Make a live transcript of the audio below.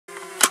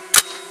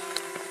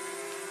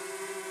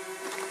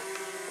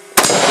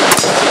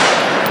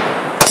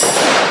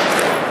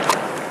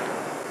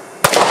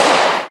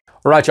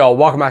All right, y'all,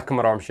 welcome back to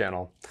my arms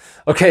channel.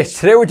 Okay,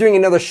 today we're doing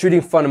another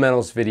shooting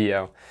fundamentals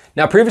video.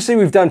 Now, previously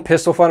we've done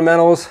pistol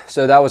fundamentals,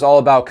 so that was all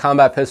about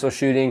combat pistol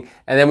shooting,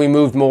 and then we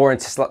moved more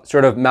into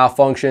sort of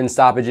malfunction,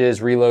 stoppages,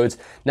 reloads.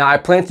 Now, I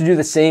plan to do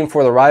the same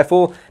for the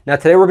rifle. Now,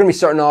 today we're gonna be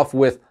starting off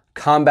with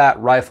combat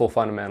rifle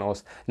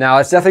fundamentals. Now,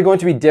 it's definitely going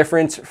to be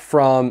different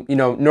from, kind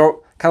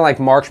of like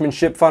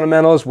marksmanship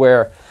fundamentals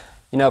where,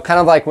 kind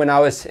of like when I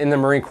was in the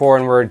Marine Corps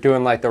and we're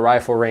doing like the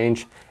rifle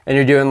range, and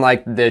you're doing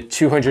like the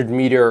 200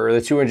 meter or the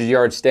 200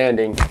 yard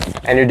standing,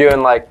 and you're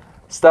doing like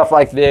stuff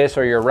like this,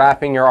 or you're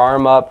wrapping your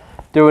arm up,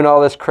 doing all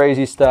this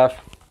crazy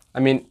stuff. I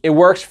mean, it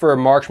works for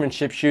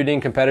marksmanship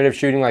shooting, competitive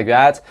shooting like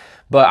that,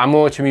 but I'm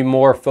going to be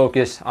more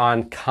focused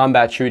on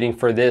combat shooting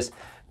for this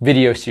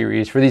video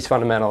series, for these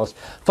fundamentals.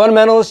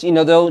 Fundamentals,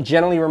 they'll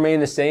generally remain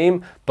the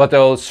same, but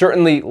they'll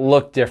certainly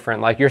look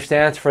different. Like your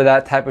stance for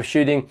that type of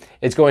shooting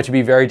is going to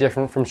be very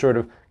different from sort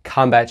of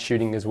combat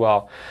shooting as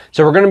well.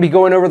 So we're going to be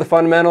going over the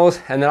fundamentals,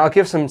 and then I'll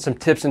give some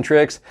tips and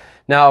tricks.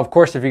 Now, of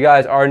course, if you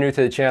guys are new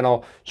to the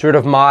channel, sort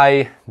of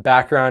my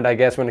background, I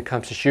guess, when it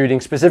comes to shooting,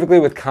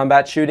 specifically with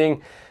combat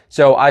shooting.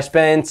 So I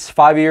spent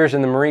 5 years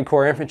in the Marine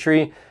Corps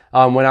infantry.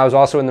 When I was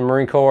also in the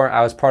Marine Corps,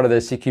 I was part of the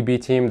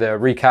CQB team, the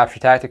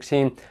recapture tactics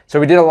team. So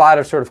we did a lot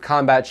of sort of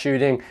combat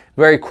shooting,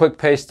 very quick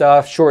pace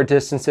stuff, short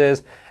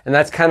distances, and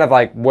that's kind of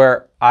like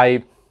where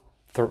I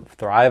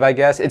thrive, I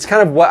guess. It's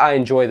kind of what I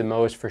enjoy the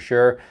most, for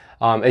sure.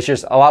 It's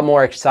just a lot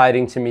more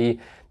exciting to me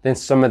than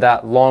some of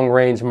that long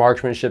range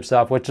marksmanship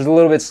stuff, which is a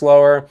little bit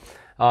slower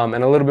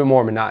and a little bit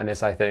more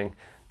monotonous, I think.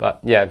 But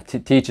yeah,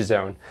 to each his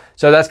own.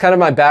 So that's kind of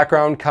my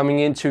background coming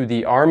into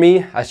the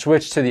Army. I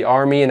switched to the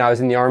Army and I was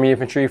in the Army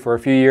infantry for a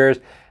few years,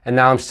 and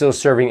now I'm still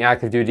serving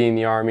active duty in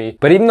the Army.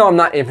 But even though I'm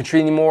not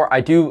infantry anymore,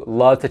 I do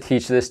love to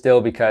teach this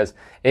still because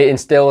it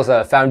instills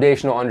a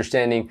foundational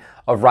understanding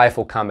of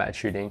rifle combat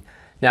shooting.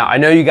 Now, I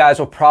know you guys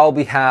will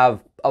probably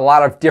have a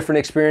lot of different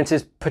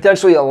experiences,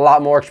 potentially a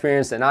lot more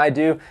experience than I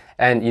do,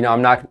 and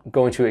I'm not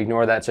going to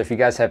ignore that. So if you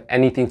guys have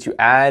anything to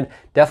add,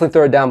 definitely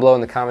throw it down below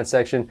in the comment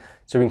section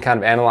so we can kind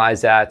of analyze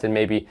that and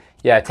maybe,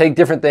 take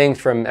different things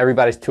from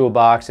everybody's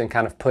toolbox and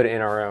kind of put it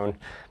in our own.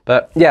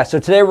 But yeah, so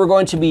today we're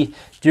going to be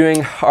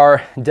doing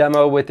our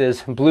demo with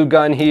this blue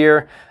gun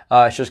here.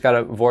 It's just got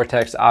a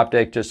vortex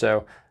optic, just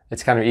so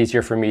it's kind of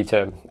easier for me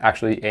to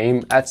actually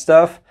aim at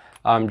stuff,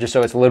 just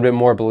so it's a little bit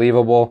more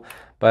believable.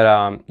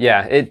 But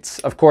yeah, it's,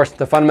 of course,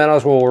 the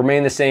fundamentals will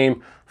remain the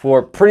same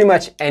for pretty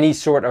much any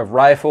sort of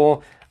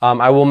rifle.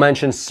 I will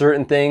mention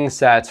certain things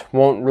that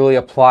won't really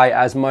apply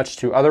as much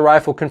to other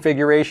rifle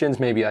configurations,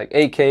 maybe like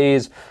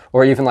AKs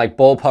or even like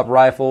bullpup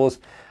rifles.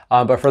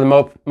 But for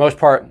the most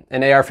part,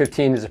 an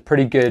AR-15 is a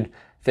pretty good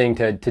thing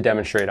to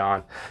demonstrate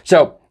on.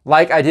 So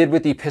like I did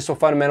with the pistol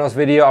fundamentals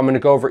video, I'm going to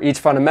go over each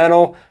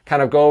fundamental,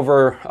 kind of go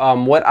over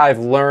what I've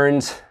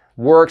learned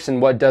works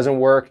and what doesn't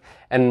work,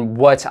 and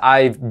what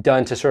I've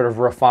done to sort of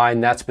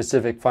refine that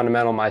specific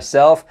fundamental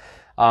myself.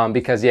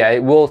 Because yeah,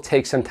 it will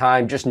take some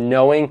time just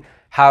knowing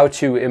how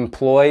to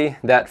employ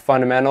that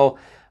fundamental.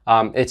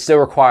 It still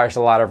requires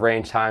a lot of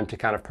range time to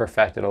kind of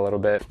perfect it a little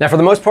bit. Now, for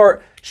the most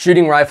part,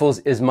 shooting rifles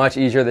is much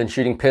easier than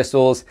shooting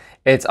pistols.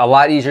 It's a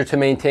lot easier to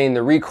maintain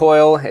the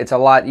recoil. It's a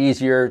lot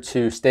easier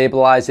to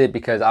stabilize it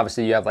because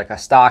obviously you have like a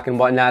stock and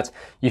whatnot.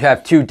 You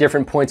have two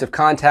different points of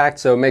contact,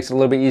 so it makes it a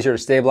little bit easier to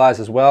stabilize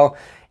as well.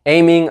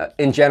 Aiming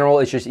in general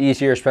is just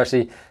easier,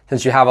 especially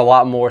since you have a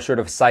lot more sort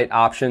of sight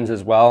options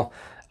as well.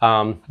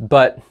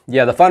 But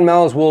yeah, the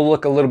fundamentals will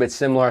look a little bit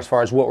similar as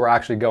far as what we're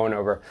actually going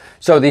over.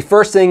 So the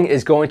first thing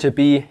is going to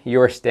be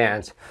your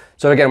stance.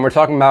 So again, we're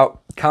talking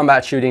about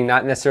combat shooting,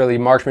 not necessarily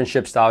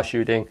marksmanship style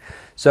shooting.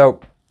 So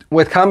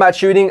with combat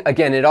shooting,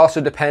 again, it also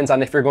depends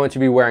on if you're going to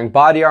be wearing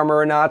body armor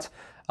or not.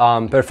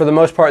 But for the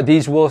most part,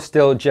 these will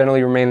still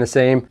generally remain the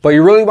same. But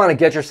you really want to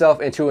get yourself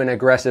into an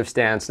aggressive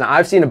stance. Now,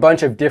 I've seen a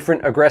bunch of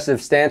different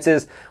aggressive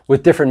stances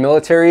with different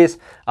militaries,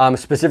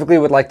 specifically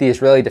with like the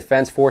Israeli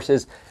Defense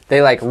Forces. They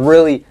like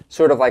really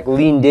sort of like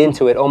leaned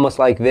into it, almost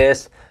like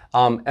this.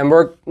 And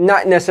we're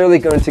not necessarily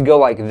going to go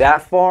like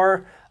that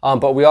far,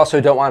 but we also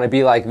don't want to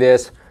be like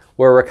this,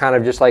 where we're kind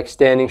of just like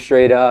standing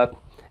straight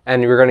up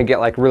and we're going to get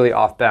like really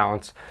off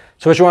balance.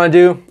 So what you want to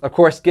do, of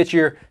course, get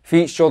your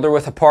feet shoulder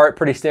width apart,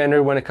 pretty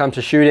standard when it comes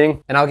to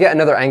shooting. And I'll get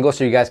another angle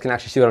so you guys can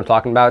actually see what I'm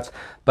talking about.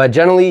 But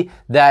generally,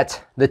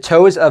 the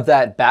toes of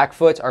that back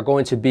foot are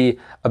going to be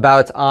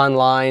about on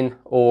line,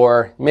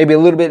 or maybe a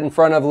little bit in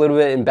front of, a little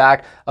bit in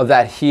back of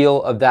that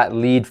heel of that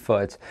lead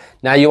foot.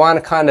 Now you want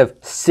to kind of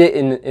sit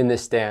in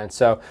this stance.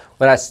 So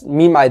what I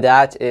mean by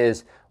that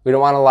is we don't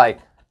want to like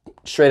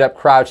straight up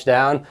crouch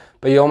down,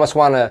 but you almost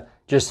want to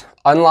just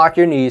unlock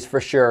your knees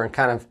for sure and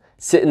kind of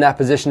sit in that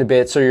position a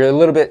bit, so you're a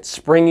little bit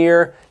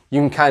springier. You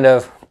can kind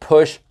of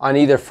push on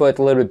either foot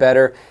a little bit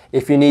better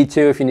if you need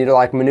to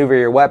like maneuver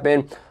your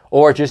weapon,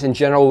 or just in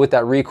general with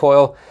that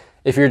recoil.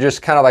 If you're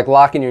just kind of like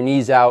locking your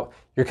knees out,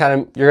 you're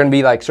going to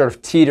be like sort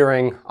of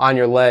teetering on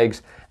your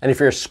legs. And if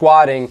you're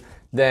squatting,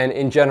 then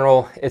in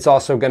general, it's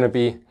also going to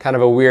be kind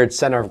of a weird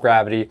center of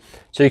gravity.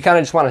 So you kind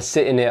of just want to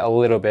sit in it a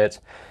little bit.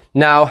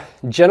 Now,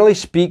 generally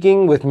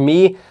speaking with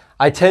me,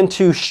 I tend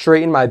to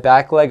straighten my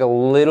back leg a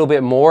little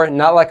bit more,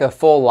 not like a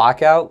full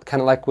lockout, kind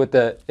of like with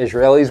the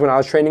Israelis when I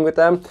was training with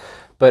them,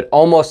 but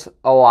almost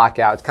a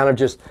lockout. It's kind of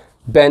just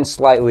bent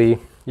slightly.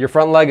 Your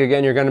front leg,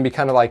 again, you're gonna be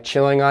kind of like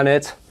chilling on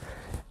it,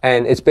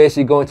 and it's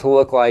basically going to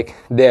look like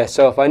this.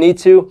 So if I need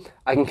to,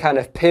 I can kind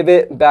of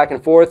pivot back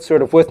and forth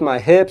sort of with my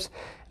hips,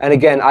 and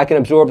again, I can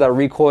absorb that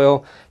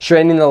recoil.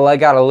 Straightening the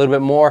leg out a little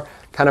bit more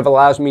kind of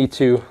allows me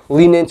to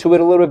lean into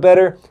it a little bit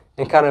better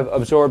and kind of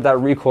absorb that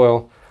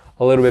recoil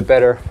a little bit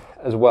better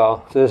as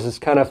well. So this is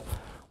kind of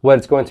what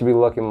it's going to be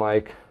looking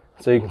like.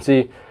 So you can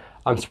see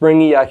I'm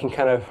springy. I can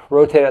kind of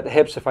rotate at the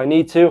hips if I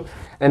need to.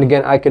 And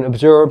again, I can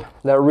absorb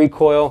that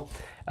recoil,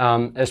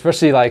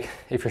 especially like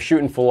if you're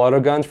shooting full auto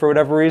guns for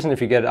whatever reason,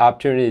 if you get an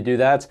opportunity to do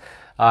that.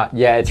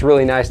 Yeah, it's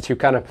really nice to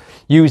kind of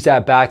use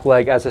that back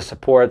leg as a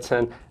support,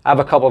 and I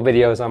have a couple of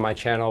videos on my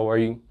channel where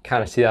you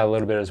kind of see that a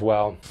little bit as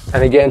well.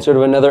 And again, sort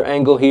of another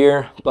angle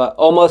here, but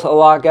almost a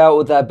lockout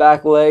with that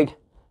back leg,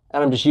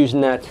 and I'm just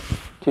using that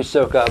to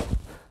soak up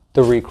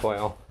the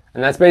recoil.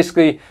 And that's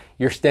basically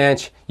your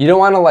stance. You don't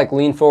want to like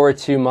lean forward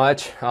too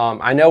much.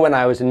 I know when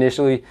I was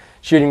initially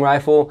shooting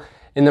rifle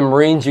in the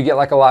Marines, you get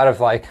like a lot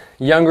of like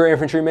younger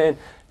infantrymen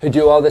who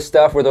do all this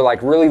stuff where they're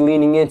like really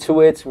leaning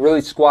into it,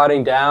 really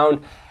squatting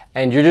down,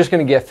 and you're just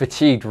gonna get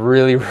fatigued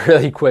really,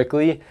 really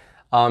quickly,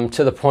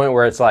 to the point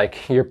where it's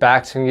like your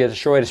back's gonna get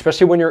destroyed,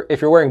 especially when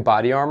if you're wearing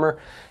body armor.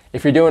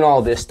 If you're doing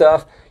all this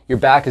stuff, your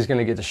back is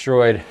gonna get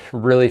destroyed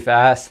really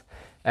fast.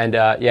 And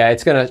yeah,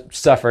 it's gonna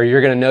suffer.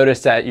 You're gonna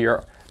notice that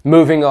you're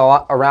moving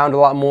around a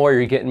lot more,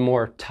 you're getting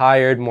more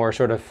tired, more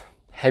sort of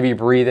heavy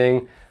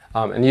breathing.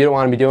 And you don't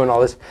wanna be doing all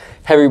this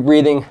heavy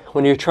breathing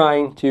when you're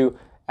trying to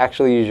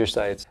actually use your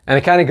sights. And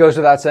it kind of goes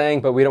without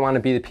saying, but we don't wanna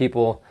be the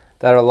people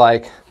that are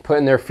like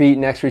putting their feet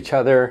next to each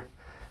other,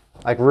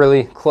 like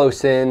really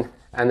close in,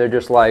 and they're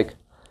just like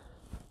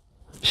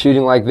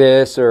shooting like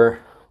this or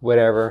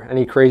whatever,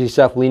 any crazy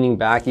stuff, leaning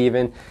back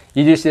even.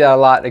 You do see that a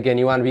lot. Again,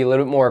 you want to be a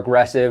little bit more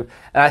aggressive,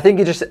 and I think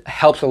it just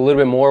helps a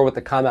little bit more with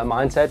the combat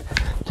mindset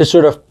to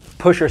sort of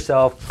push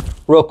yourself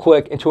real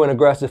quick into an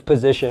aggressive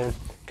position,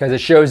 because it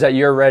shows that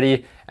you're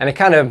ready. And it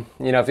kind of,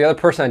 you know, if the other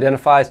person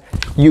identifies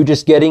you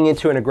just getting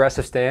into an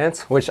aggressive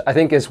stance, which I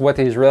think is what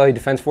the Israeli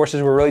Defense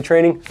Forces were really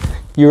training,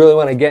 you really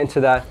want to get into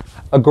that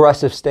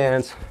aggressive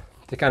stance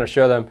to kind of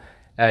show them,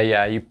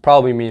 yeah, you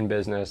probably mean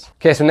business.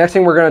 Okay, so next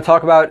thing we're going to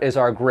talk about is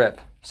our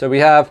grip. So we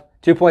have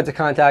 2 points of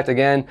contact.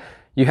 Again,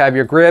 you have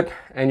your grip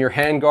and your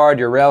hand guard,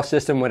 your rail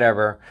system,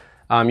 whatever.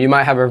 You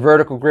might have a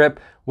vertical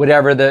grip,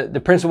 whatever.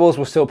 The principles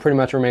will still pretty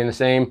much remain the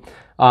same.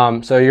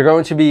 So you're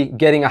going to be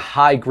getting a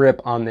high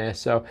grip on this.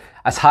 So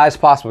as high as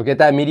possible, get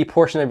that meaty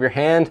portion of your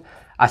hand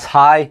as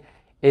high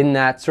in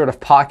that sort of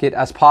pocket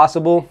as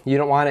possible. You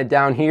don't want it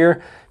down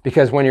here,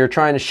 because when you're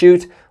trying to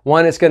shoot,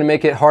 one, it's going to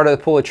make it harder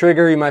to pull the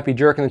trigger. You might be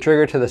jerking the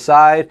trigger to the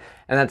side,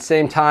 and at the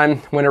same time,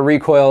 when it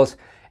recoils,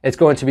 it's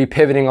going to be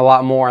pivoting a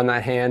lot more on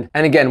that hand.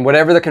 And again,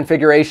 whatever the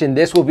configuration,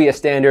 this will be a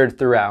standard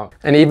throughout.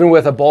 And even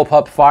with a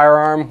bullpup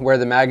firearm where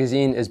the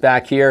magazine is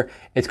back here,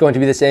 it's going to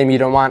be the same. You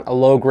don't want a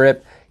low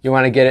grip. You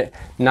want to get it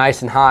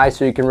nice and high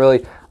so you can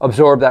really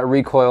absorb that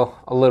recoil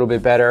a little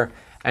bit better,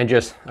 and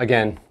just,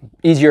 again,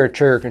 easier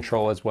trigger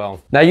control as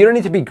well. Now, you don't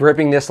need to be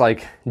gripping this,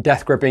 like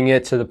death gripping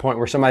it to the point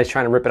where somebody's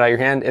trying to rip it out of your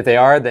hand. If they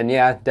are, then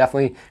yeah,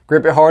 definitely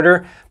grip it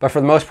harder. But for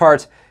the most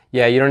part,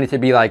 yeah, you don't need to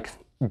be like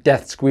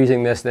death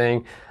squeezing this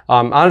thing.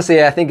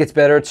 Honestly, I think it's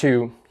better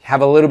to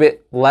have a little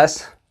bit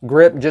less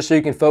grip, just so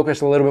you can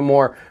focus a little bit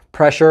more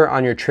pressure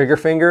on your trigger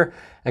finger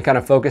and kind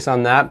of focus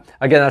on that.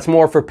 Again, that's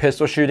more for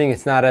pistol shooting.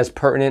 It's not as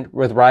pertinent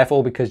with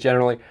rifle, because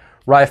generally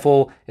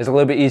rifle is a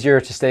little bit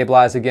easier to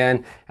stabilize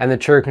again, and the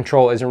trigger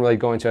control isn't really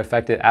going to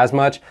affect it as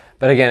much.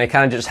 But again, it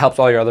kind of just helps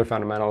all your other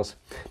fundamentals.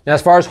 Now,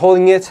 as far as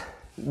holding it,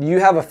 you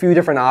have a few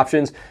different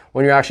options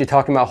when you're actually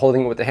talking about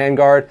holding it with the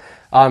handguard.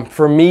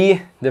 For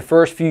me, the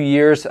first few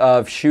years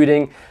of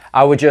shooting,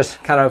 I would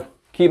just kind of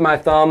keep my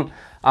thumb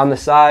on the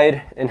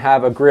side and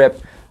have a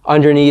grip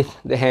underneath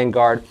the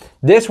handguard.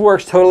 This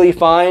works totally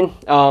fine.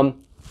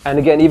 And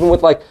again, even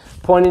with like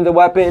pointing the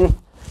weapon,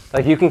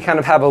 like you can kind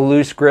of have a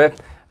loose grip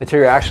until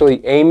you're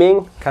actually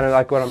aiming, kind of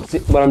like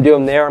what I'm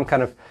doing there. I'm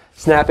kind of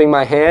snapping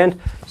my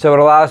hand. So it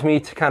allows me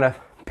to kind of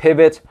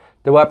pivot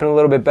the weapon a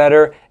little bit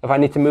better. If I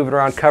need to move it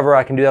around cover,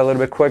 I can do that a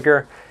little bit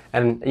quicker.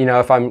 And you know,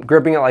 if I'm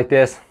gripping it like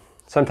this,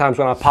 sometimes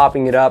when I'm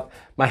popping it up,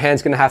 my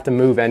hand's gonna have to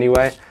move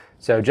anyway.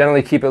 So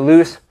generally keep it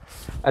loose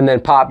and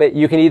then pop it.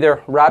 You can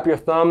either wrap your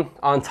thumb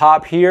on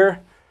top here,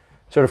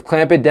 sort of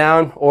clamp it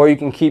down, or you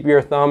can keep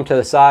your thumb to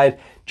the side.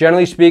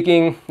 Generally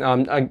speaking,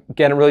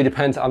 again, it really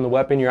depends on the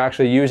weapon you're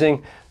actually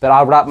using, but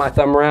I'll wrap my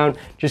thumb around.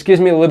 Just gives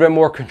me a little bit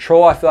more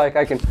control. I feel like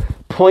I can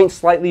point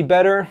slightly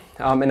better,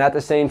 and at the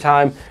same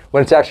time,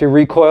 when it's actually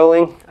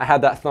recoiling, I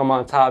have that thumb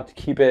on top to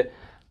keep it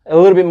a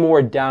little bit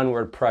more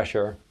downward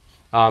pressure.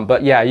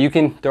 But yeah,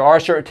 there are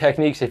certain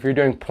techniques. If you're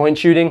doing point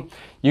shooting,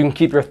 you can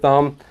keep your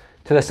thumb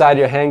to the side of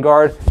your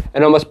handguard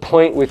and almost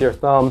point with your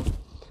thumb,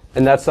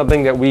 and that's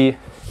something that we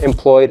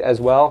employed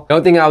as well. The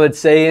only thing I would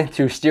say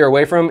to steer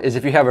away from is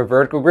if you have a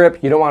vertical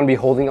grip, you don't want to be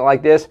holding it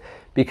like this,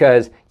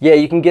 because yeah,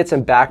 you can get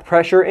some back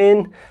pressure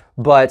in,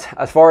 but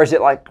as far as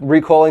it like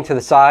recoiling to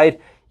the side,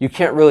 you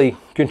can't really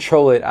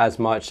control it as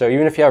much. So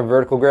even if you have a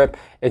vertical grip,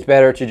 it's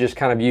better to just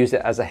kind of use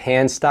it as a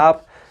hand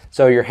stop.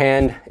 So your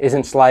hand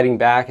isn't sliding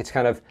back, it's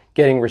kind of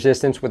getting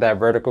resistance with that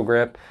vertical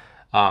grip.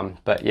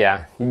 But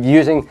yeah,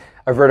 using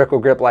a vertical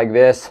grip like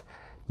this,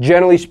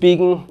 generally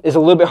speaking, is a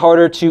little bit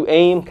harder to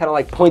aim, kind of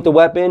like point the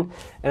weapon,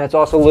 and it's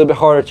also a little bit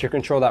harder to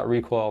control that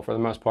recoil for the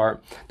most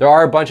part. There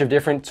are a bunch of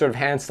different sort of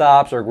hand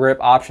stops or grip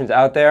options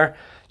out there,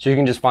 so you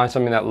can just find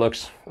something that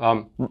looks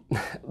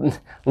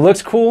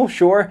looks cool,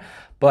 sure,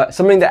 but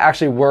something that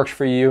actually works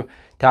for you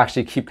to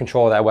actually keep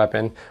control of that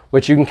weapon,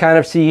 which you can kind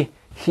of see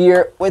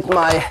here with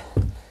my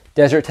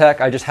Desert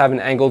Tech. I just have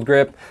an angled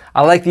grip.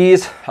 I like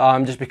these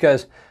just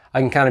because I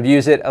can kind of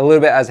use it a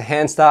little bit as a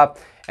hand stop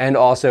and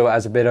also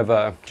as a bit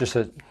of just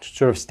a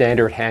sort of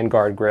standard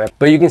handguard grip.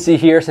 But you can see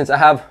here, since I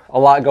have a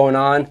lot going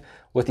on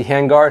with the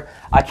handguard,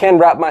 I can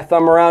wrap my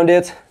thumb around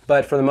it,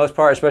 but for the most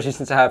part, especially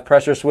since I have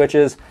pressure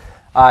switches,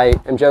 I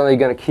am generally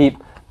going to keep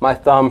my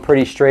thumb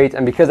pretty straight.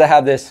 And because I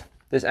have this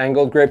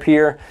angled grip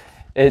here,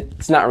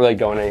 it's not really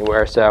going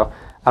anywhere, so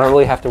I don't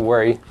really have to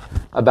worry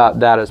about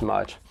that as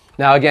much.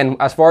 Now again,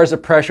 as far as the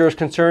pressure is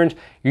concerned,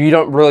 you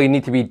don't really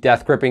need to be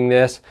death gripping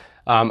this.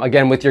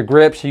 Again, with your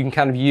grips, you can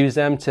kind of use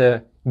them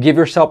to give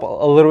yourself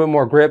a little bit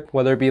more grip,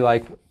 whether it be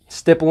like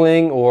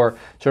stippling or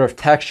sort of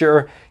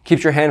texture,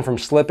 keeps your hand from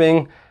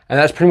slipping. And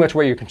that's pretty much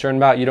what you're concerned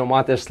about. You don't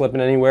want this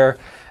slipping anywhere,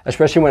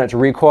 especially when it's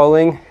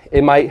recoiling.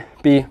 It might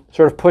be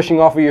sort of pushing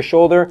off of your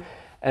shoulder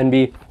and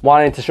be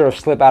wanting to sort of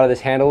slip out of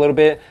this hand a little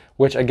bit,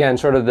 which again,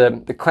 sort of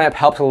the clamp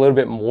helps a little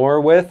bit more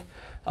with.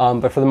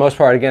 But for the most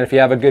part, again, if you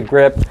have a good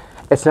grip,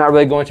 it's not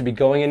really going to be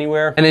going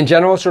anywhere. And in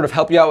general, sort of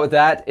help you out with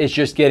that is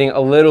just getting a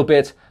little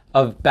bit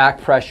of back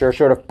pressure,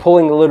 sort of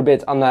pulling a little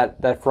bit on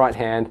that front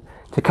hand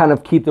to kind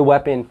of keep the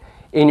weapon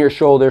in your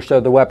shoulder, so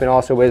the weapon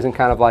also isn't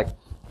kind of like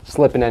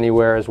slipping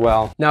anywhere as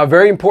well. Now, a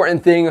very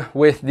important thing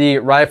with the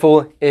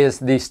rifle is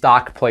the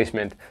stock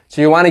placement.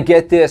 So you want to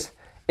get this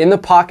in the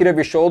pocket of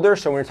your shoulder.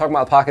 So when you're talking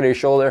about the pocket of your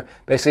shoulder,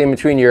 basically in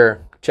between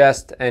your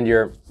chest and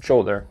your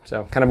shoulder,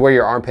 so kind of where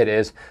your armpit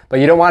is. But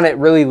you don't want it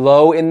really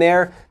low in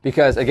there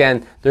because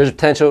again, there's a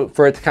potential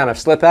for it to kind of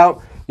slip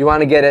out. You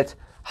want to get it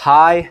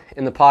high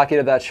in the pocket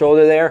of that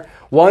shoulder there.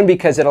 One,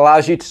 because it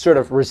allows you to sort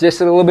of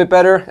resist it a little bit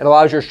better. It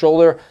allows your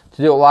shoulder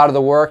to do a lot of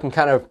the work and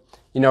kind of,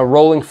 you know,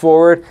 rolling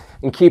forward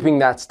and keeping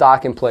that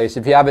stock in place.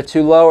 If you have it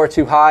too low or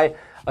too high,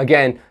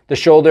 again, the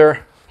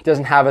shoulder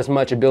doesn't have as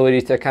much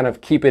ability to kind of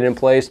keep it in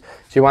place.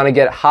 So you want to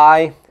get it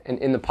high and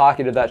in the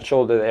pocket of that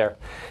shoulder there.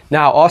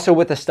 Now, also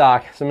with the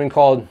stock, something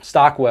called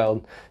stock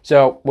weld.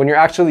 So when you're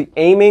actually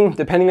aiming,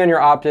 depending on your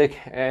optic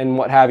and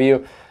what have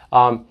you,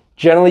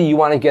 generally you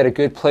want to get a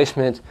good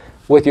placement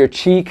with your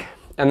cheek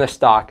and the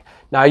stock.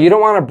 Now, you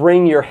don't want to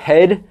bring your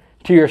head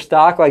to your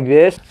stock like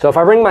this. So if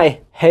I bring my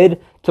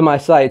head to my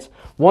sights,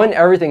 one,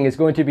 everything is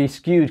going to be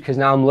skewed because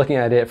now I'm looking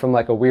at it from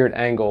like a weird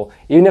angle.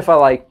 Even if I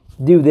like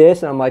do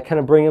this and I'm like kind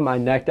of bringing my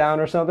neck down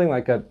or something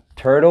like a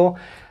turtle,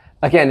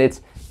 again, it's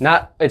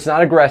not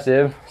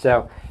aggressive,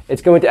 so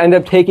it's going to end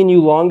up taking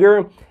you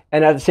longer.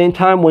 And at the same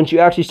time, once you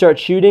actually start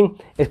shooting,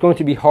 it's going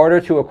to be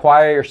harder to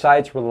acquire your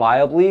sights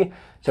reliably.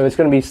 So it's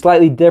going to be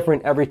slightly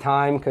different every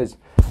time, because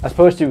as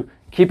opposed to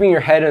keeping your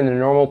head in a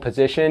normal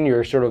position,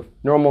 your sort of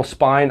normal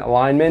spine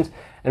alignment,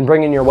 and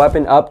bringing your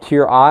weapon up to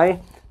your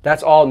eye,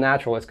 that's all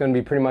natural. It's going to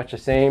be pretty much the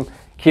same.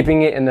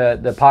 Keeping it in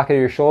the pocket of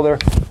your shoulder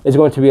is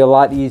going to be a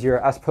lot easier,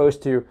 as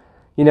opposed to,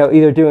 you know,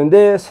 either doing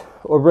this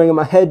or bringing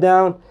my head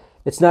down.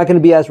 It's not going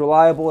to be as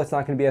reliable. It's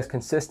not going to be as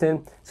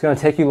consistent. It's going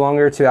to take you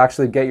longer to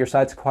actually get your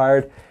sights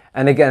acquired.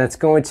 And again, it's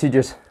going to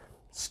just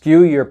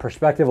skew your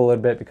perspective a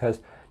little bit, because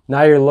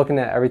now you're looking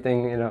at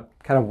everything in a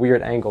kind of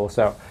weird angle.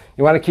 So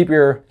you want to keep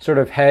your sort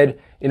of head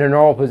in a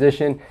normal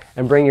position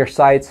and bring your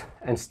sights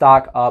and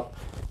stock up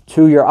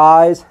to your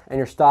eyes and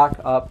your stock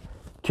up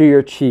to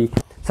your cheek.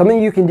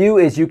 Something you can do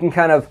is you can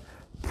kind of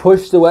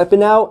push the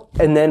weapon out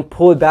and then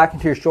pull it back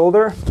into your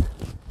shoulder.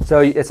 So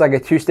it's like a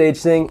two-stage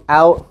thing,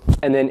 out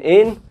and then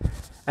in,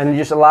 and it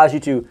just allows you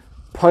to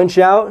punch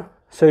out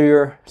so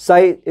your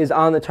sight is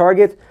on the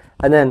target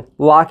and then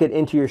lock it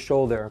into your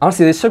shoulder.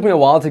 Honestly, this took me a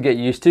while to get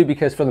used to,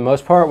 because for the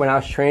most part, when I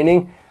was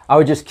training, I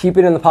would just keep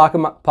it in the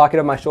pocket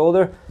of my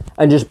shoulder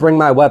and just bring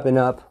my weapon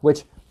up,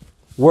 which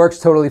works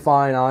totally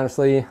fine,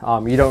 honestly.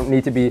 You don't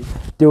need to be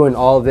doing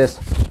all of this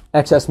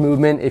excess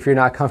movement if you're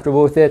not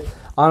comfortable with it.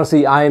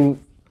 Honestly,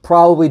 I'm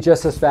probably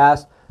just as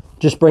fast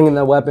just bringing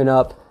the weapon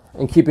up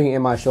and keeping it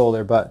in my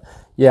shoulder. But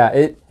yeah,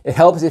 it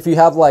helps if you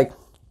have like,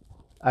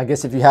 I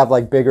guess if you have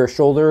like bigger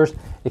shoulders,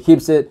 it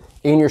keeps it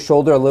in your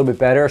shoulder a little bit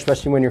better,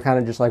 especially when you're kind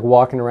of just like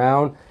walking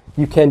around.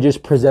 You can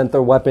just present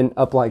the weapon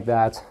up like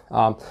that.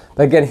 But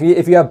again,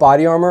 if you have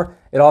body armor,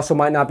 it also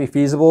might not be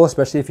feasible,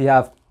 especially if you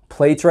have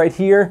plates right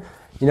here.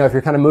 You know, if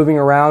you're kind of moving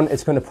around,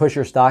 it's going to push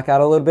your stock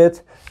out a little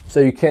bit. So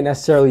you can't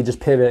necessarily just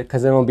pivot,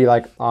 because then it'll be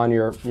like on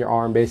your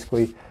arm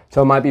basically.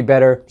 So it might be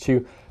better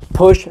to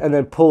push and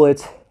then pull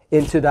it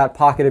into that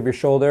pocket of your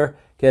shoulder,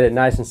 get it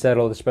nice and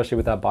settled, especially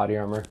with that body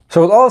armor.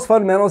 So with all those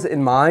fundamentals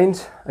in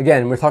mind,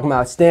 again, we're talking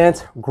about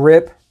stance,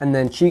 grip, and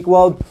then cheek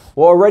weld.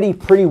 We're already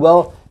pretty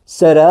well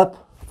set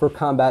up for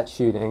combat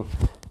shooting.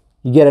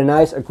 You get a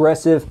nice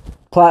aggressive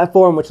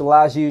platform, which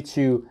allows you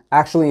to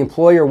actually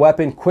employ your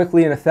weapon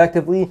quickly and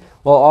effectively,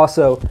 while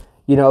also,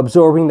 you know,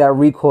 absorbing that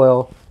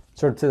recoil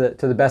sort of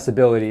to the best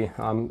ability,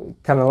 kind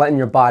of letting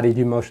your body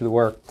do most of the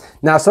work.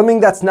 Now, something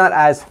that's not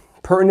as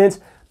pertinent,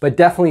 but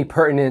definitely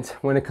pertinent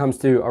when it comes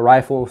to a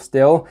rifle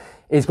still,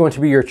 is going to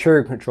be your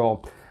trigger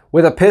control.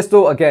 With a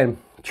pistol, again,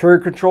 trigger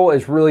control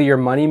is really your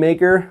money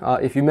maker.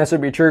 If you mess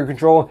up your trigger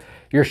control,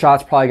 your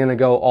shot's probably gonna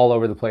go all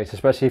over the place,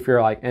 especially if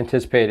you're like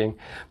anticipating.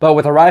 But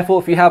with a rifle,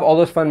 if you have all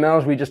those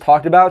fundamentals we just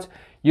talked about,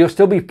 you'll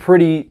still be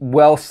pretty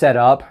well set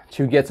up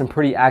to get some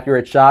pretty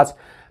accurate shots,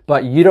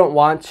 but you don't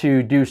want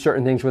to do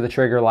certain things with the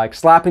trigger, like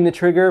slapping the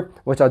trigger,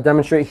 which I'll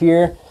demonstrate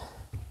here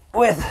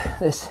with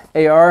this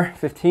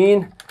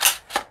AR-15.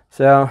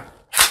 So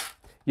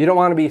you don't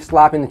want to be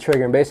slapping the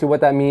trigger, and basically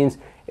what that means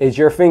is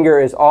your finger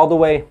is all the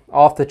way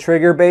off the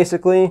trigger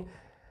basically,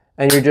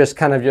 and you're just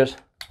kind of just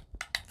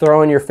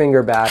throwing your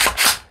finger back.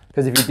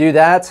 Because if you do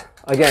that,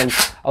 again,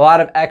 a lot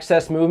of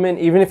excess movement,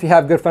 even if you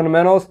have good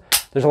fundamentals,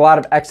 there's a lot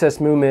of excess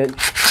movement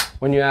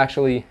when you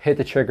actually hit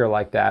the trigger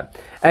like that.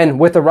 And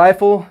with a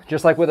rifle,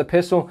 just like with a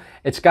pistol,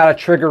 it's got a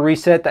trigger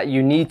reset that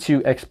you need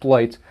to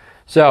exploit.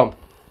 So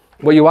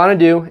what you want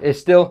to do is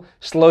still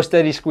slow,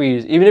 steady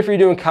squeeze. Even if you're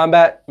doing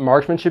combat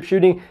marksmanship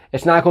shooting,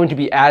 it's not going to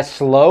be as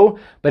slow,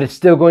 but it's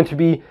still going to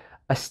be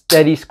a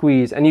steady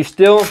squeeze. And you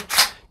still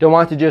don't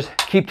want to just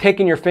keep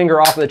taking your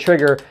finger off of the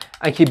trigger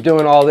and keep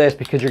doing all this,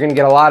 because you're going to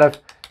get a lot of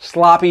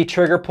sloppy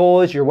trigger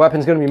pulls. Your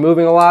weapon's going to be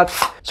moving a lot.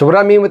 So what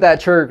I mean with that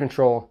trigger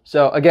control,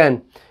 so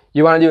again,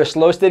 you want to do a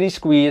slow, steady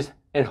squeeze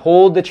and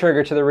hold the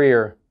trigger to the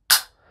rear.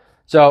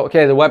 So,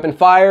 okay, the weapon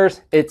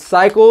fires, it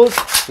cycles.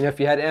 You know, if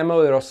you had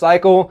ammo, it'll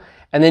cycle.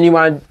 And then you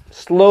want to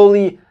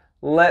slowly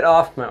let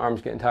off, my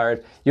arm's getting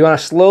tired. You want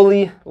to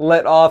slowly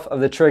let off of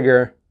the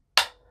trigger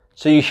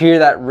so you hear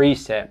that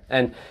reset.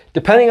 And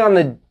depending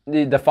on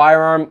the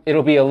firearm,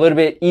 it'll be a little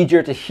bit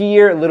easier to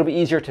hear, a little bit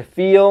easier to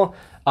feel.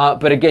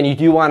 But again, you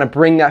do want to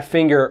bring that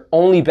finger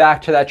only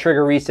back to that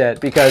trigger reset,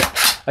 because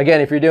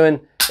again, if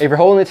you're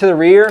holding it to the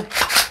rear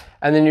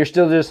and then you're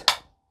still just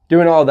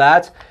doing all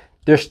that,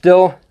 there's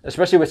still,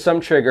 especially with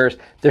some triggers,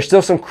 there's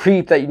still some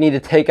creep that you need to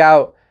take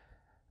out,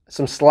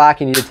 some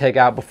slack you need to take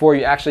out before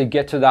you actually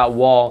get to that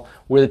wall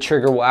where the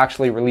trigger will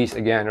actually release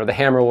again, or the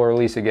hammer will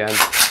release again.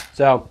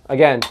 So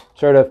again,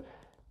 sort of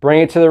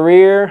bring it to the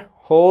rear,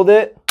 hold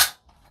it,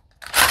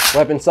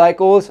 weapon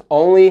cycles,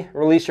 only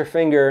release your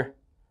finger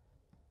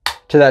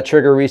to that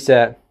trigger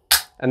reset,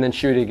 and then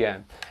shoot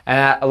again. And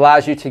that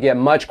allows you to get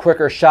much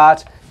quicker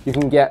shots. You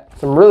can get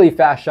some really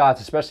fast shots,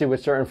 especially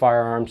with certain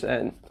firearms,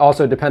 and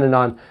also depending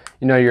on,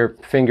 you know, your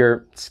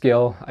finger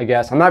skill, I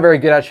guess. I'm not very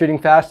good at shooting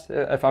fast,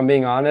 if I'm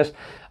being honest.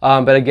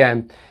 But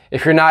again,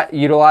 if you're not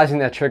utilizing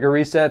that trigger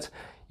resets,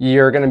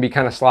 you're going to be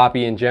kind of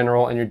sloppy in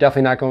general, and you're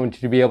definitely not going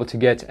to be able to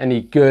get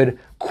any good,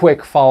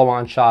 quick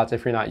follow-on shots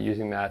if you're not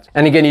using that.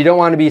 And again, you don't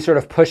want to be sort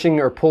of pushing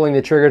or pulling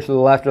the trigger to the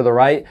left or the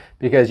right,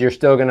 because you're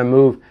still going to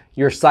move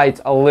your sights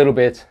a little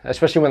bit,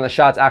 especially when the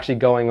shot's actually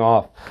going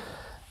off.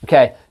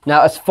 Okay,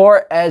 now as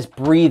far as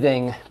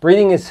breathing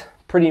is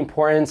pretty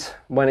important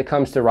when it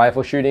comes to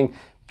rifle shooting,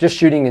 just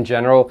shooting in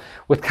general.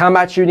 With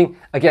combat shooting,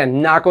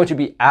 again, not going to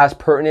be as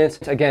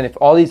pertinent. Again, if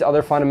all these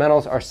other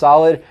fundamentals are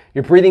solid,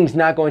 your breathing's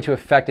not going to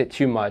affect it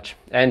too much.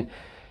 And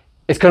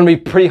it's going to be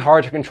pretty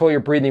hard to control your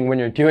breathing when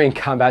you're doing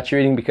combat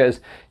shooting, because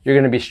you're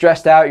going to be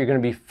stressed out, you're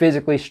going to be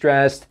physically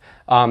stressed.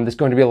 There's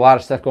going to be a lot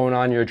of stuff going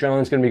on, your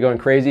adrenaline's going to be going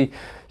crazy.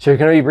 So you're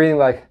going to be breathing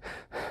like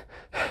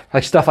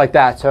stuff like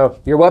that. So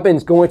your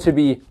weapon's going to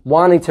be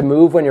wanting to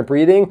move when you're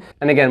breathing.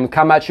 And again, with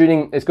combat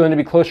shooting, it's going to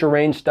be closer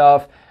range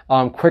stuff,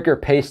 quicker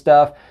pace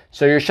stuff.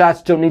 So your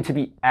shots don't need to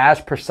be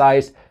as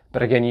precise,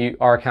 but again, you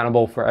are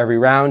accountable for every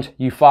round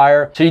you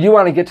fire. So you do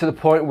want to get to the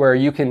point where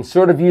you can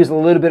sort of use a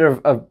little bit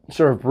of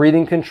sort of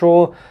breathing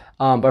control,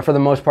 but for the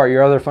most part,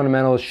 your other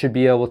fundamentals should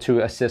be able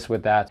to assist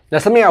with that. Now,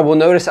 something I will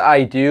notice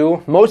I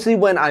do, mostly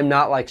when I'm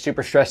not like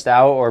super stressed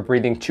out or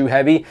breathing too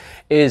heavy,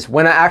 is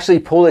when I actually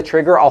pull the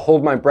trigger, I'll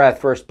hold my breath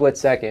for a split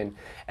second.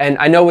 And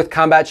I know with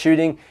combat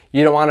shooting,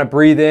 you don't want to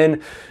breathe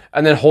in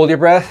and then hold your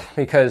breath,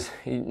 because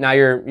now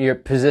your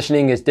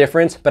positioning is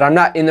different. But I'm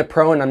not in the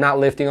prone, I'm not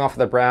lifting off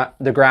the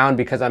ground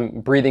because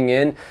I'm breathing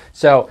in.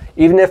 So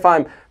even if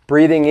I'm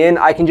breathing in,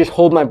 I can just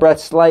hold my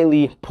breath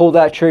slightly, pull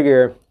that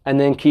trigger, and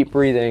then keep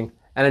breathing.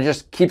 And it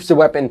just keeps the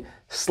weapon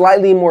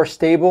slightly more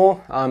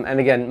stable. And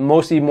again,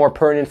 mostly more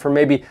pertinent for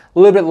maybe a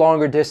little bit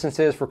longer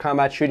distances for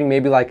combat shooting,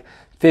 maybe like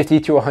 50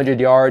 to 100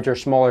 yards or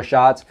smaller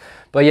shots.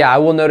 But yeah, I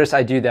will notice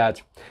I do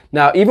that.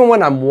 Now, even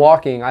when I'm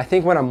walking, I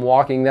think when I'm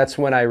walking, that's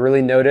when I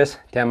really notice,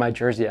 damn, my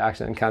Jersey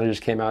accent kind of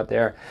just came out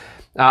there.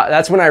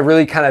 That's when I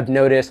really kind of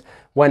notice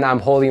when I'm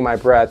holding my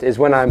breath, is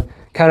when I'm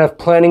kind of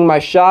planning my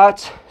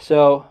shot.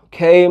 So,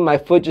 okay, my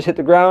foot just hit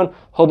the ground,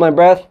 hold my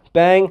breath,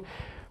 bang,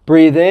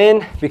 breathe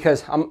in,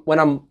 because when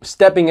I'm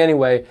stepping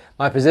anyway,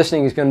 my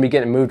positioning is going to be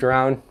getting moved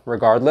around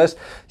regardless.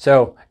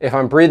 So if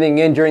I'm breathing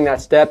in during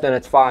that step, then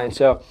it's fine.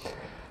 So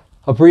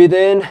I'll breathe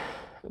in,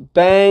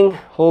 bang,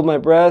 hold my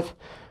breath,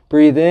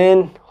 breathe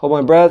in, hold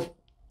my breath,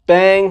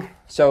 bang.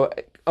 So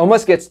it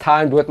almost gets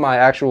timed with my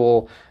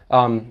actual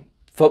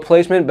foot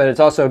placement, but it's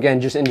also,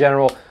 again, just in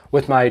general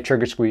with my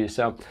trigger squeeze.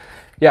 So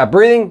yeah,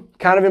 breathing,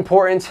 kind of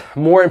important,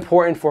 more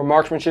important for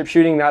marksmanship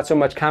shooting, not so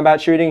much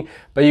combat shooting,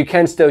 but you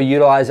can still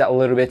utilize that a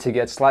little bit to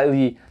get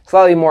slightly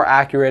more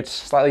accurate,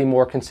 slightly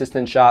more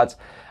consistent shots.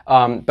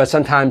 But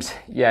sometimes,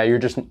 yeah, you're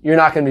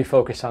not going to be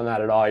focused on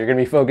that at all. You're going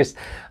to be focused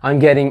on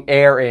getting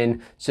air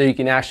in so you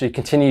can actually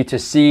continue to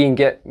see and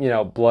get, you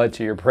know, blood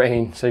to your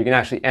brain, so you can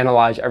actually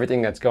analyze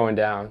everything that's going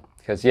down.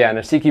 Because yeah, in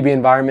a CQB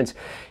environment,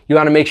 you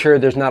want to make sure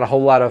there's not a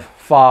whole lot of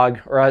fog,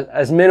 or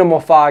as minimal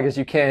fog as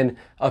you can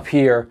up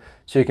here,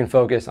 so you can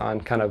focus on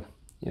kind of,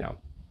 you know,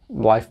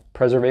 life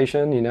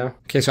preservation, you know?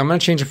 Okay, so I'm gonna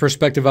change the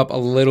perspective up a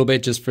little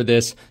bit just for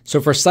this. So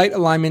for sight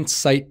alignment,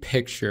 sight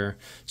picture.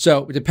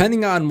 So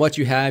depending on what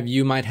you have,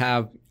 you might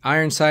have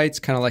iron sights,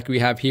 kind of like we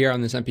have here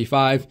on this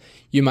MP5.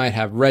 You might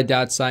have red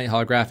dot sight,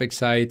 holographic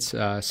sights,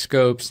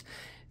 scopes.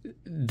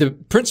 The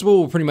principle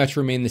will pretty much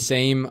remain the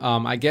same.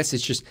 I guess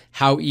it's just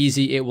how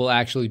easy it will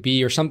actually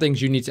be, or some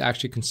things you need to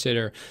actually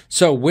consider.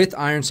 So with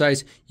iron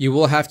sights, you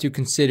will have to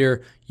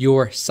consider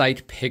your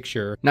sight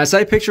picture. Now,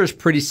 sight picture is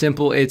pretty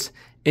simple. It's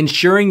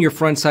ensuring your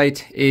front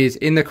sight is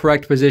in the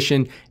correct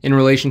position in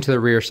relation to the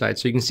rear sight.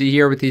 So you can see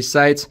here with these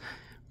sights,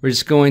 we're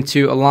just going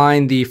to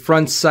align the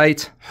front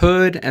sight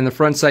hood and the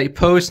front sight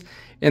post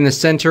in the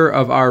center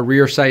of our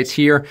rear sights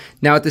here.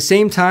 Now at the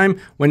same time,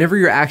 whenever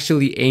you're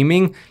actually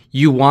aiming,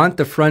 you want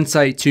the front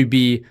sight to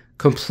be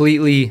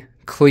completely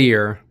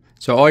clear.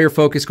 So all your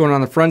focus going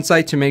on the front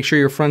sight to make sure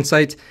your front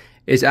sight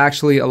is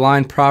actually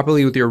aligned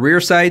properly with your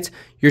rear sights.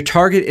 Your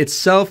target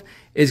itself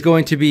is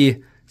going to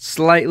be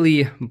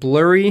slightly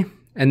blurry,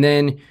 and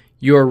then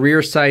your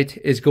rear sight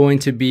is going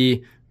to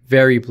be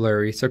very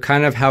blurry. So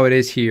kind of how it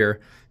is here.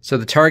 So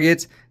the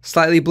target's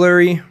slightly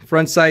blurry,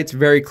 front sight's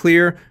very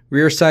clear,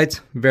 rear sight's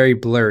very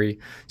blurry.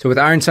 So with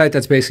iron sight,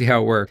 that's basically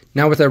how it works.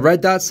 Now with a red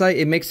dot sight,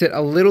 it makes it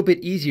a little bit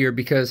easier,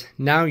 because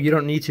now you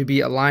don't need to be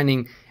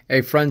aligning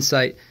a front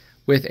sight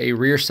with a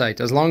rear sight.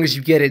 As long as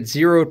you get it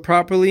zeroed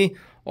properly,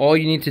 all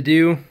you need to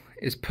do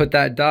is put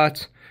that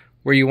dot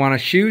where you want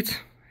to shoot,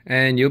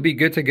 and you'll be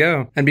good to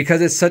go. And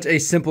because it's such a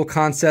simple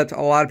concept,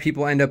 a lot of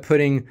people end up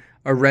putting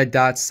a red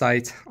dot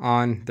sight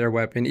on their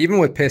weapon. Even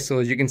with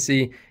pistols, you can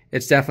see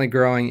it's definitely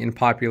growing in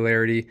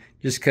popularity,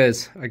 just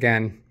because,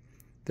 again,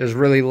 there's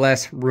really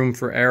less room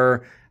for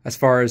error as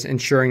far as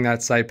ensuring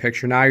that sight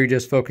picture. Now you're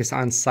just focused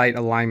on sight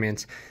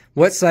alignment.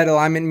 What sight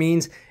alignment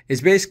means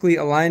is basically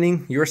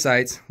aligning your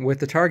sights with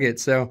the target.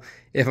 So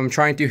if I'm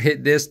trying to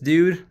hit this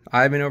dude,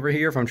 Ivan over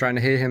here, if I'm trying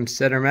to hit him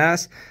center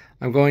mass,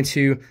 I'm going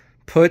to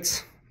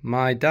put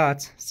my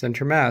dot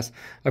center mass.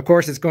 Of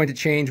course, it's going to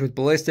change with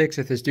ballistics.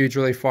 If this dude's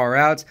really far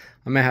out,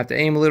 I might have to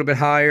aim a little bit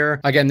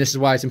higher. Again, this is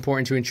why it's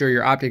important to ensure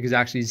your optic is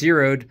actually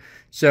zeroed,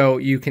 so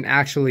you can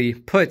actually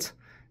put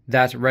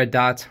that red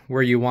dot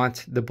where you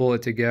want the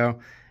bullet to go,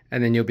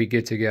 and then you'll be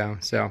good to go.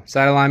 So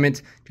sight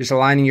alignment, just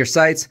aligning your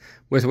sights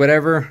with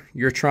whatever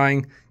you're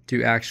trying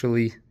to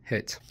actually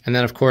hit. And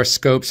then of course,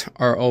 scopes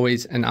are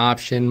always an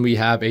option. We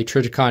have a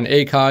Trijicon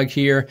ACOG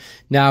here.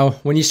 Now,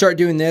 when you start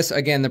doing this,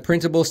 again, the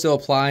principle still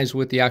applies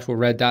with the actual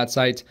red dot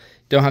sights.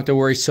 Don't have to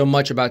worry so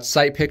much about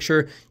sight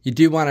picture. You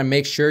do want to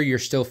make sure you're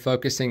still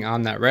focusing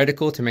on that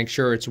reticle to make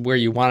sure it's where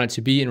you want it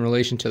to be in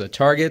relation to the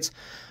targets.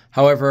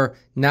 However,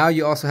 now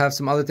you also have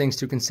some other things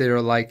to consider,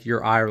 like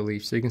your eye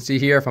relief. So you can see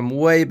here, if I'm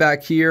way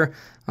back here,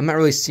 I'm not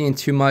really seeing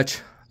too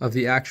much of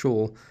the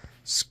actual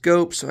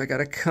scope. So I got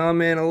to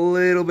come in a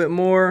little bit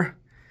more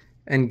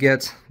and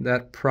get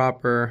that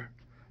proper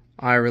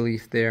eye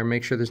relief there.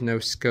 Make sure there's no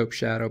scope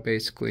shadow,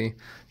 basically.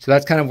 So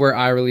that's kind of where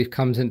eye relief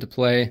comes into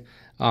play.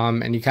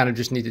 And you kind of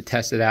just need to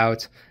test it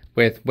out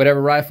with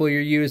whatever rifle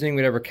you're using,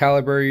 whatever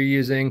caliber you're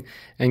using,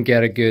 and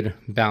get a good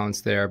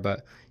balance there.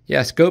 But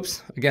yeah,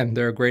 scopes, again,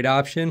 they're a great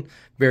option,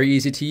 very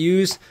easy to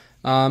use.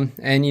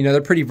 And you know,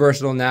 they're pretty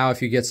versatile now.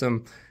 If you get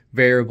some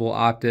variable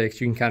optics,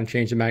 you can kind of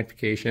change the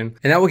magnification.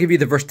 And that will give you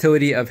the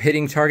versatility of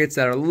hitting targets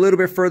that are a little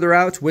bit further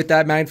out with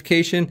that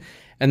magnification,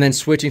 and then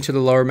switching to the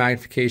lower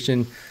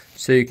magnification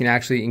so you can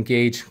actually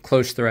engage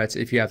close threats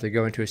if you have to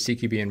go into a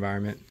CQB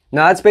environment.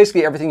 Now that's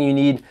basically everything you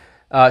need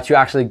to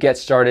actually get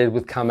started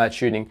with combat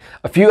shooting.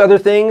 A few other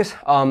things,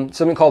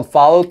 something called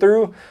follow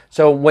through.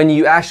 So when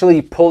you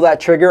actually pull that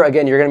trigger,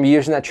 again, you're gonna be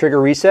using that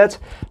trigger reset,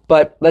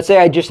 but let's say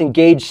I just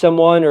engaged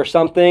someone or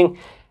something,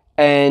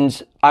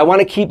 and I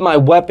wanna keep my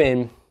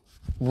weapon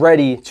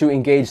ready to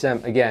engage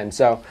them again.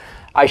 So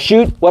I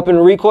shoot, weapon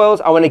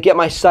recoils, I wanna get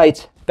my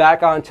sights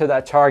back onto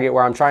that target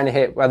where I'm trying to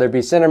hit, whether it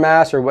be center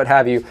mass or what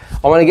have you.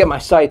 I wanna get my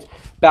sights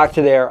back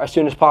to there as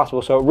soon as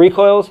possible. So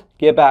recoils,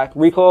 get back,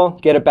 recoil,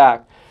 get it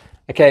back.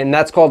 Okay, and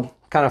that's called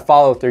kind of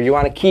follow through. You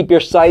want to keep your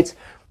sights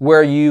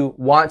where you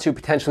want to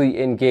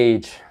potentially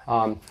engage.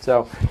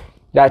 So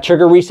That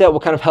trigger reset will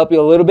kind of help you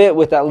a little bit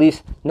with at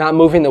least not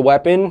moving the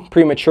weapon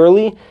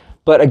prematurely.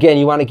 But again,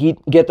 you want to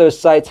get those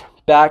sights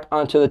back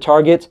onto the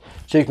targets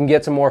so you can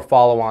get some more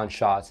follow-on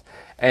shots.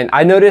 And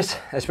I notice,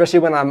 especially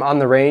when I'm on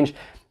the range,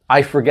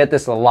 I forget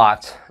this a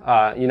lot.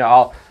 You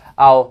know,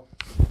 I'll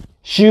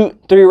shoot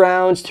 3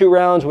 rounds, 2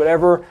 rounds,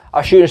 whatever.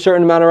 I'll shoot a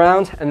certain amount of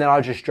rounds and then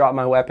I'll just drop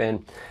my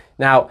weapon.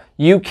 Now,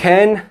 you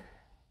can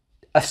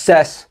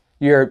assess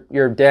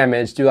your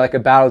damage, do like a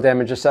battle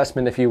damage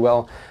assessment, if you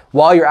will,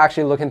 while you're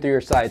actually looking through your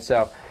sights.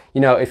 So,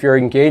 you know, if you're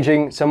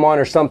engaging someone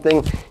or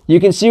something, you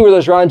can see where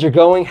those rounds are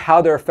going,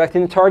 how they're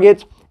affecting the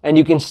targets, and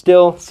you can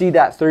still see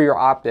that through your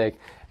optic.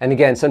 And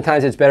again,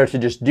 sometimes it's better to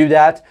just do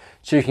that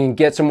so you can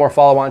get some more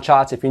follow-on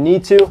shots if you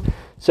need to.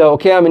 So,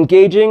 okay, I'm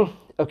engaging.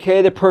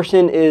 Okay, the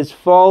person is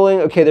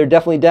falling. Okay, they're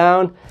definitely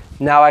down.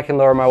 Now I can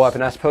lower my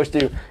weapon, as opposed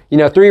to, you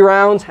know, 3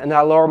 rounds and then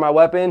I lower my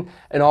weapon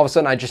and all of a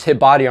sudden I just hit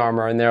body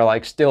armor and they're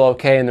like still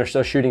okay and they're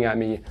still shooting at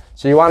me.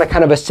 So you want to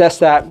kind of assess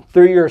that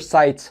through your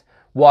sights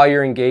while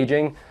you're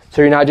engaging,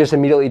 so you're not just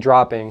immediately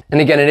dropping.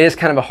 And again, it is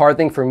kind of a hard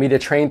thing for me to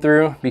train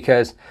through,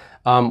 because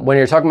when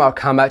you're talking about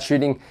combat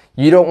shooting,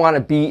 you don't want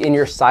to be in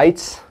your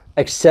sights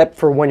except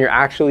for when you're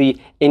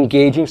actually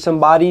engaging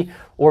somebody,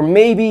 or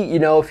maybe, you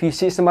know, if you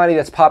see somebody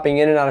that's popping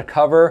in and out of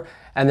cover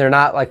and they're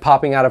not like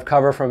popping out of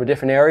cover from a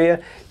different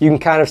area, you can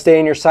kind of stay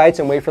in your sights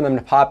and wait for them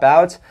to pop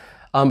out.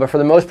 But for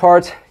the most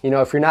part, you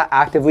know, if you're not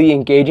actively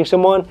engaging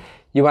someone,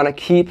 you want to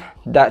keep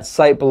that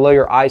sight below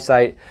your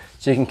eyesight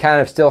so you can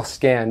kind of still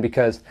scan,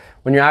 because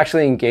when you're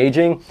actually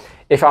engaging,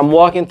 if I'm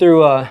walking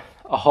through a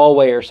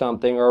hallway or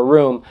something, or a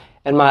room,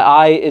 and my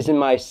eye is in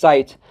my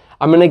sight,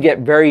 I'm going to get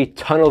very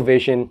tunnel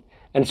vision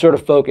and sort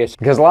of focus,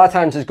 because a lot of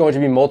times there's going to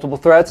be multiple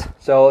threats.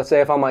 So let's say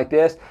if I'm like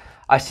this,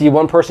 I see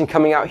one person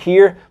coming out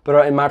here,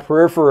 but in my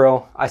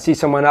peripheral, I see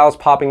someone else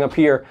popping up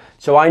here.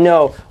 So I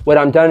know when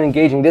I'm done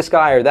engaging this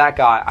guy or that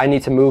guy, I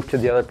need to move to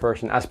the other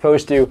person, as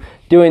opposed to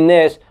doing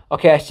this.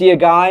 Okay, I see a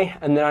guy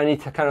and then I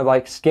need to kind of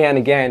like scan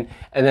again,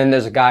 and then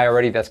there's a guy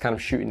already that's kind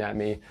of shooting at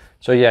me.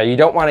 So yeah, you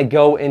don't want to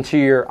go into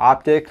your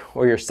optic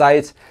or your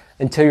sights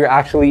until you're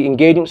actually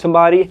engaging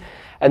somebody.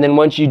 And then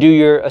once you do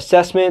your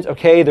assessment,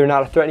 okay, they're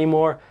not a threat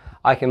anymore,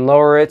 I can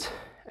lower it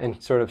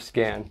and sort of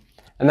scan.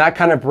 And that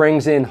kind of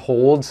brings in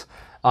holds.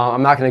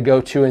 I'm not going to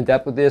go too in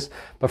depth with this,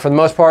 but for the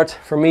most part,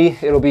 for me,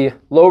 it'll be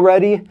low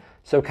ready.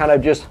 So kind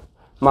of just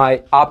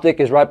my optic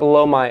is right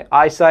below my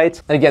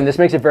eyesight. And again, this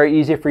makes it very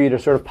easy for you to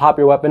sort of pop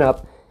your weapon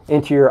up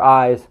into your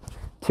eyes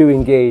to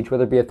engage,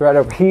 whether it be a threat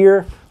over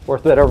here or a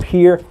threat over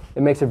here.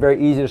 It makes it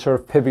very easy to sort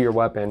of pivot your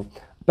weapon.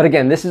 But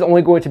again, this is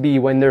only going to be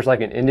when there's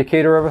like an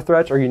indicator of a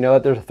threat, or you know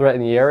that there's a threat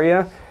in the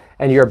area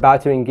and you're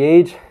about to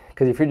engage.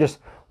 Because if you just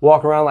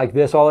walk around like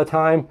this all the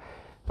time,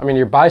 I mean,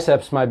 your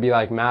biceps might be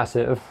like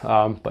massive,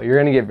 but you're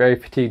gonna get very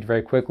fatigued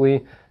very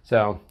quickly.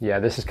 So yeah,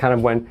 this is kind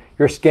of when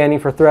you're scanning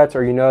for threats,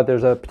 or you know that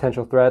there's a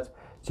potential threat,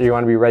 so you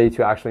wanna be ready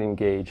to actually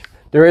engage.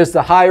 There is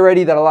the high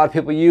ready that a lot of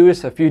people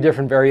use, a few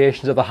different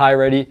variations of the high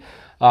ready.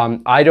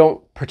 I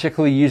don't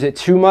particularly use it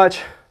too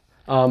much,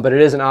 but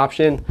it is an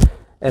option,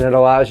 and it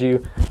allows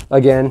you,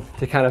 again,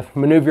 to kind of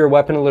maneuver your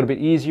weapon a little bit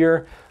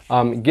easier,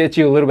 gets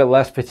you a little bit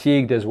less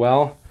fatigued as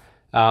well.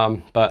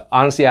 But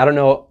honestly, I don't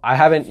know, I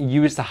haven't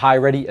used the high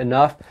ready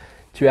enough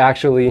to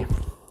actually,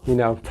 you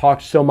know,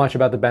 talk so much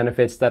about the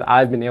benefits that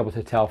I've been able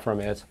to tell from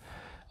it.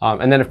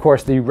 And then of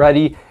course the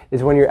ready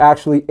is when you're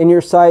actually in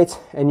your sights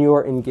and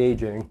you're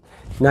engaging.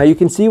 Now you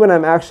can see when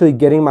I'm actually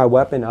getting my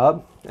weapon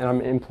up and I'm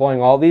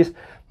employing all these,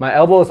 my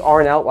elbows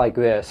aren't out like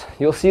this.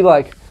 You'll see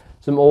like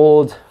some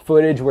old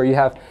footage where you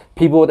have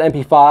people with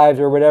MP5s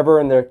or whatever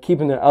and they're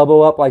keeping their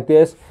elbow up like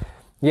this.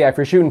 Yeah, if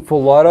you're shooting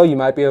full auto, you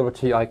might be able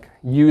to like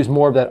use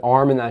more of that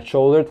arm and that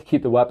shoulder to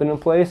keep the weapon in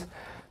place.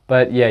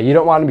 But yeah, you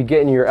don't want to be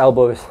getting your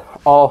elbows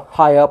all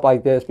high up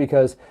like this,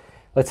 because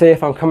let's say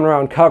if I'm coming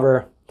around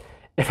cover,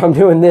 if I'm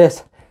doing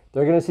this,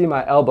 they're going to see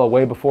my elbow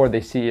way before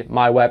they see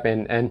my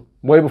weapon and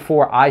way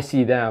before I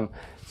see them.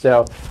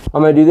 So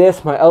I'm going to do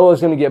this. My elbow is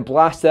going to get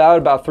blasted out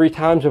about 3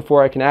 times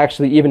before I can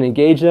actually even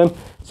engage them.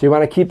 So you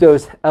want to keep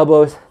those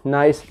elbows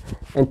nice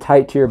and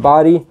tight to your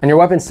body. And your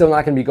weapon's still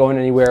not going to be going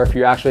anywhere if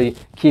you're actually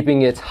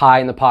keeping it high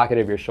in the pocket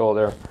of your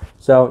shoulder.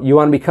 So you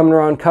want to be coming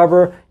around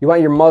cover. You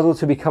want your muzzle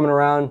to be coming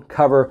around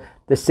cover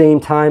the same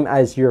time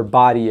as your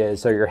body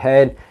is. So your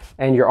head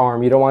and your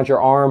arm. You don't want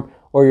your arm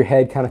or your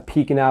head kind of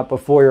peeking out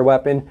before your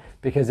weapon,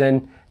 because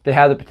then they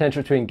have the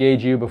potential to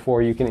engage you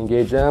before you can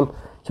engage them.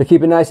 So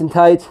keep it nice and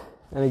tight.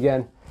 And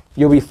again,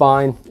 you'll be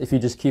fine if you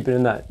just keep it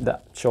in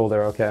that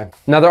shoulder, okay?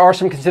 Now there are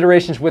some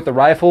considerations with the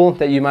rifle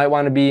that you might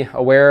want to be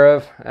aware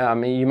of.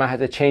 You might have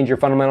to change your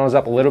fundamentals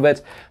up a little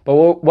bit, but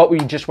what we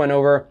just went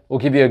over will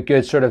give you a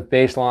good sort of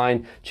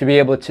baseline to be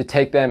able to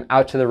take them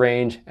out to the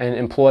range and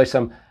employ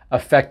some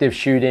effective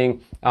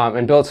shooting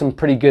and build some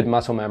pretty good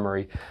muscle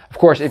memory. Of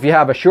course, if you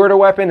have a shorter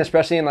weapon,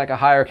 especially in like a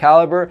higher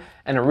caliber,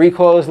 and a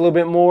recoil is a little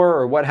bit more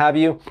or what have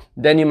you,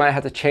 then you might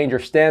have to change your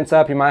stance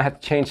up. You might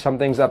have to change some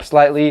things up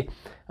slightly.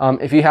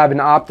 If you have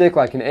an optic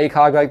like an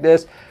ACOG like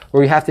this,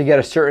 where you have to get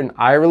a certain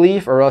eye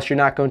relief or else you're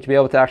not going to be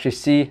able to actually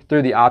see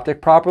through the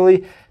optic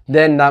properly,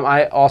 then that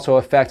might also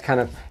affect kind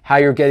of how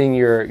you're getting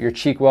your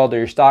cheek weld or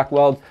your stock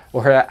weld,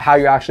 or how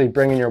you're actually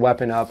bringing your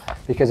weapon up,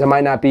 because it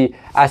might not be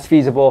as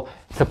feasible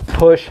to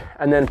push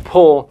and then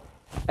pull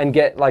and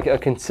get like a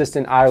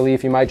consistent eye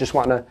relief. You might just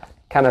want to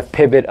kind of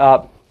pivot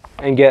up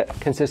and get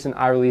consistent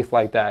eye relief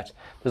like that.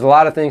 There's a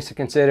lot of things to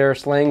consider.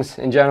 Slings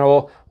in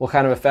general will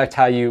kind of affect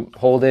how you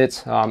hold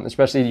it,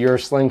 especially your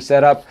sling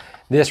setup.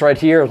 This right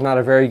here is not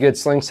a very good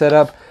sling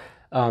setup.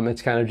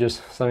 It's kind of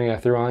just something I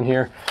threw on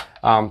here.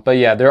 But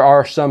yeah, there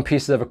are some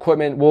pieces of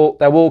equipment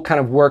that will kind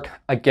of work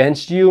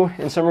against you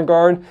in some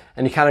regard,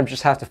 and you kind of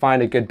just have to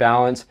find a good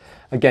balance.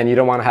 Again, you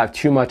don't want to have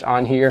too much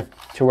on here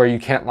to where you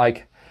can't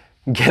like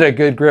get a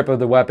good grip of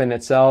the weapon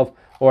itself,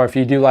 or if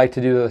you do like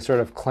to do the sort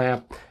of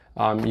clamp,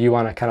 you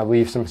want to kind of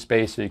leave some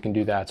space so you can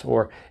do that.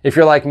 Or if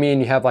you're like me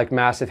and you have like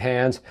massive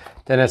hands,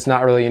 then it's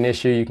not really an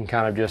issue. You can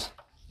kind of just,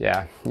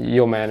 yeah,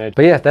 you'll manage.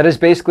 But yeah, that is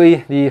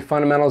basically the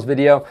fundamentals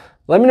video.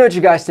 Let me know what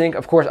you guys think.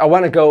 Of course, I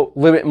want to go a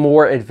little bit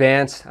more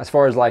advanced as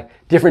far as like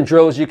different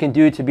drills you can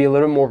do to be a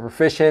little bit more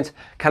proficient,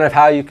 kind of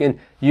how you can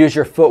use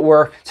your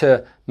footwork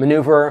to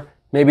maneuver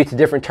maybe to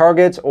different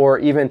targets, or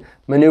even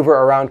maneuver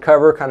around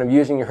cover, kind of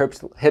using your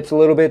hips a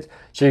little bit,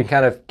 so you can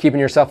kind of keeping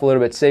yourself a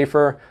little bit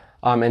safer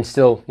and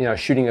still, you know,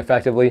 shooting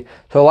effectively.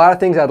 So a lot of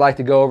things I'd like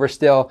to go over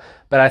still,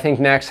 but I think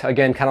next,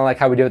 again, kind of like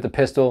how we did with the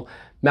pistol,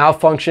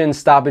 malfunctions,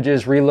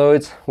 stoppages,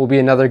 reloads will be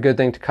another good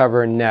thing to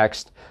cover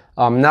next.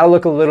 That'll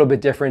look a little bit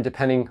different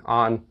depending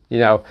on, you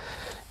know,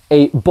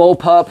 a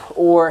bullpup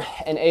or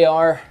an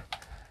AR.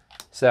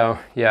 So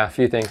yeah, a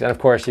few things. And of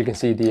course you can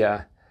see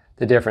the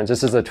difference.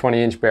 This is a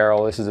 20-inch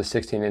barrel. This is a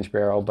 16-inch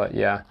barrel, but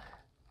yeah,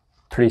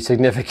 pretty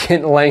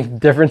significant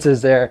length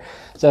differences there.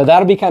 So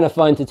that'll be kind of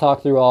fun to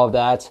talk through all of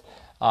that.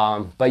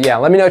 But yeah,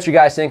 let me know what you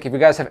guys think. If you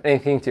guys have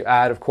anything to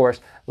add, of course,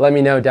 let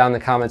me know down in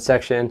the comment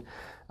section.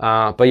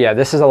 But yeah,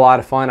 this is a lot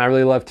of fun. I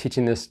really love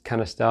teaching this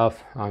kind of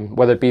stuff,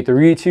 whether it be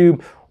through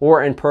YouTube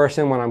or in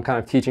person when I'm kind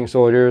of teaching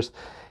soldiers.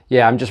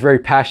 Yeah, I'm just very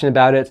passionate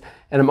about it,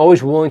 and I'm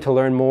always willing to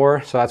learn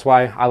more. So that's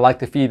why I like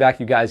the feedback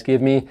you guys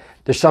give me.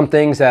 There's some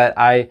things that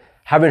I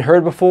haven't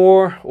heard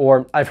before,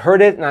 or I've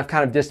heard it and I've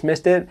kind of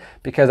dismissed it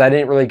because I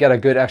didn't really get a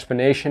good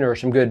explanation or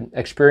some good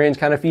experience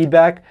kind of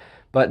feedback.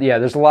 But yeah,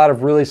 there's a lot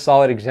of really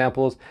solid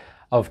examples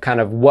of kind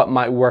of what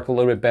might work a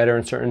little bit better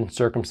in certain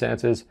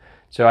circumstances.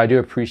 So I do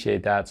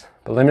appreciate that.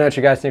 But let me know what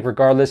you guys think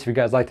regardless. If you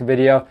guys liked the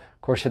video,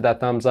 of course, hit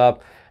that thumbs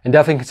up, and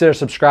definitely consider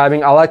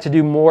subscribing. I like to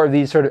do more of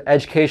these sort of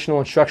educational,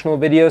 instructional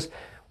videos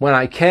when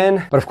I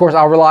can, but of course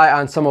I'll rely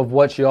on some of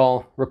what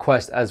y'all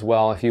request as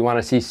well. If you want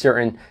to see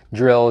certain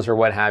drills or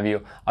what have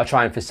you, I'll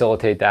try and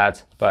facilitate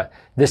that. But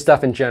this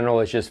stuff in general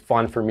is just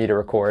fun for me to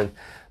record.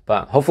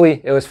 But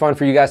hopefully it was fun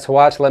for you guys to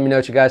watch. Let me know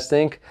what you guys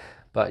think.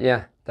 But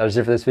yeah, that is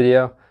it for this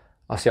video.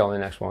 I'll see y'all in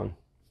the next one.